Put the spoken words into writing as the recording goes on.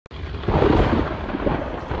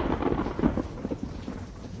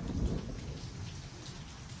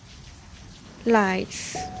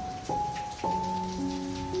Lights.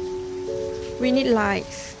 We need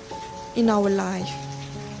lights in our life.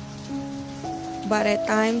 But at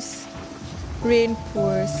times, rain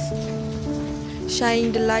pours,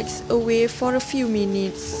 shining the lights away for a few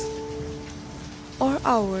minutes or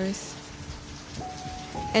hours.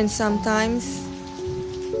 And sometimes,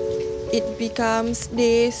 it becomes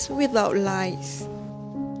days without lights.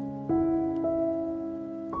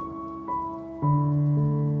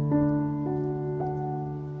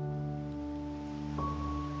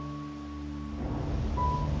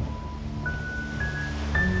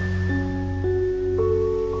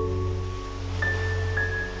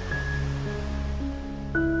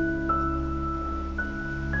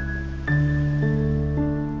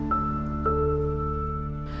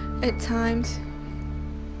 At times,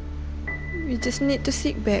 we just need to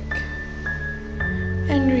sit back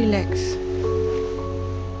and relax.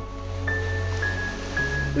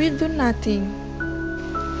 We do nothing.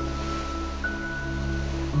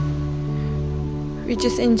 We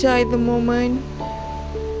just enjoy the moment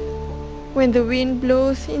when the wind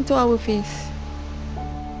blows into our face,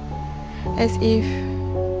 as if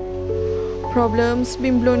problems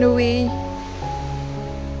been blown away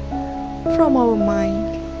from our mind.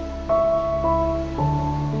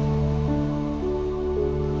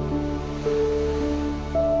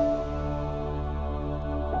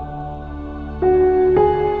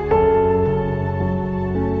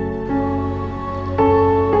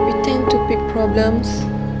 Problems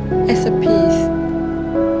as a piece,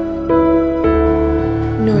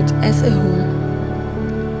 not as a whole.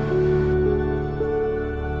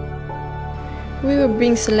 We were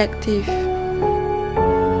being selective,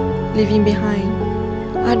 leaving behind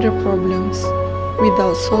other problems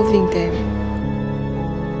without solving them.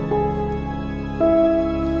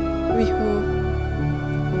 We hope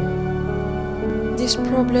these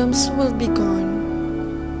problems will be gone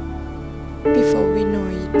before we know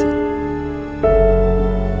it.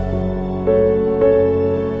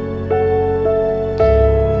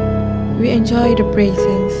 We enjoy the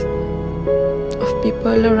presence of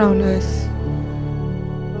people around us.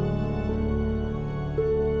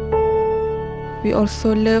 We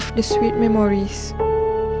also love the sweet memories,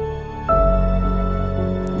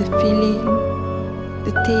 the feeling,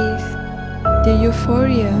 the taste, the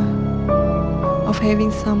euphoria of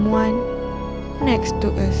having someone next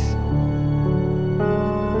to us.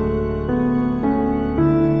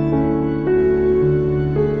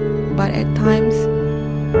 But at times,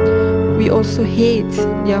 we also hate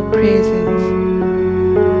their presence,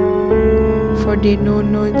 for they know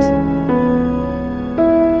not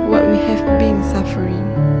what we have been suffering.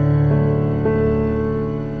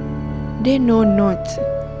 They know not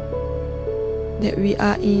that we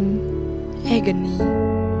are in agony.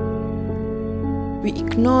 We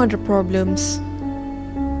ignore the problems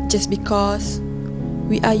just because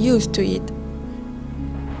we are used to it.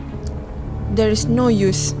 There is no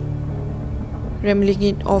use rambling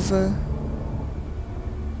it over.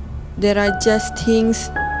 There are just things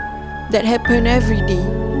that happen every day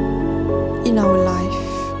in our life.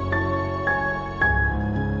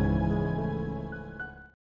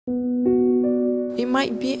 It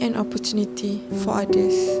might be an opportunity for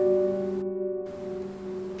others.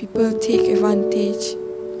 People take advantage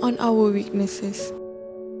on our weaknesses.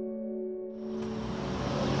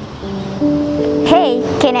 Hey,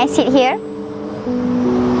 can I sit here?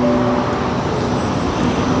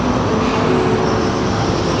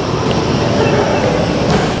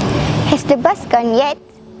 Has the bus gone yet?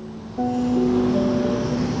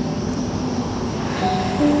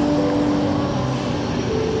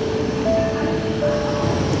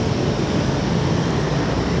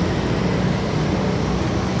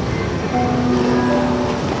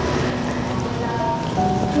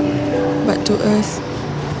 But to us,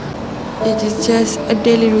 it is just a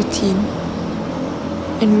daily routine,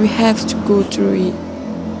 and we have to go through it.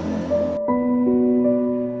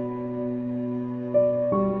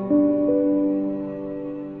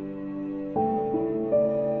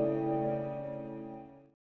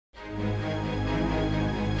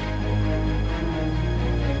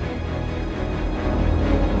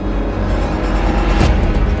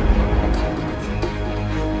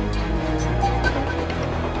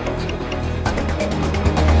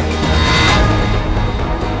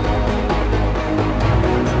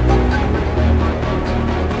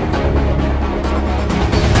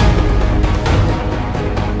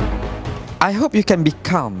 I hope you can be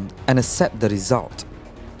calm and accept the result.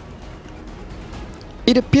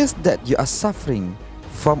 It appears that you are suffering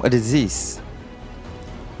from a disease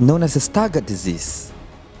known as a Stargardt disease.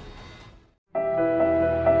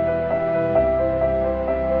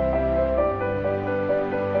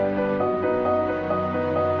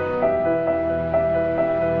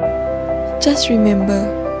 Just remember,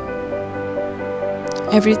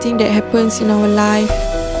 everything that happens in our life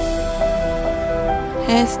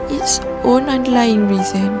has its own underlying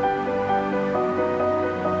reason.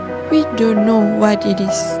 We don't know what it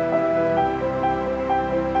is,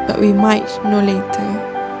 but we might know later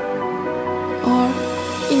or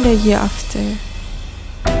in the year after.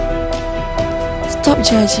 Stop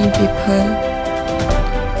judging people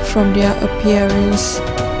from their appearance.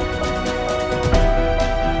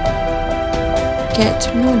 Get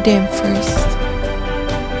to know them first.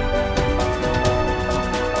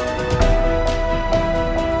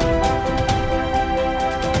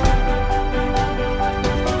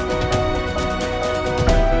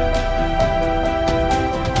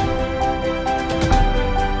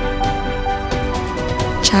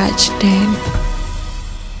 Judge them.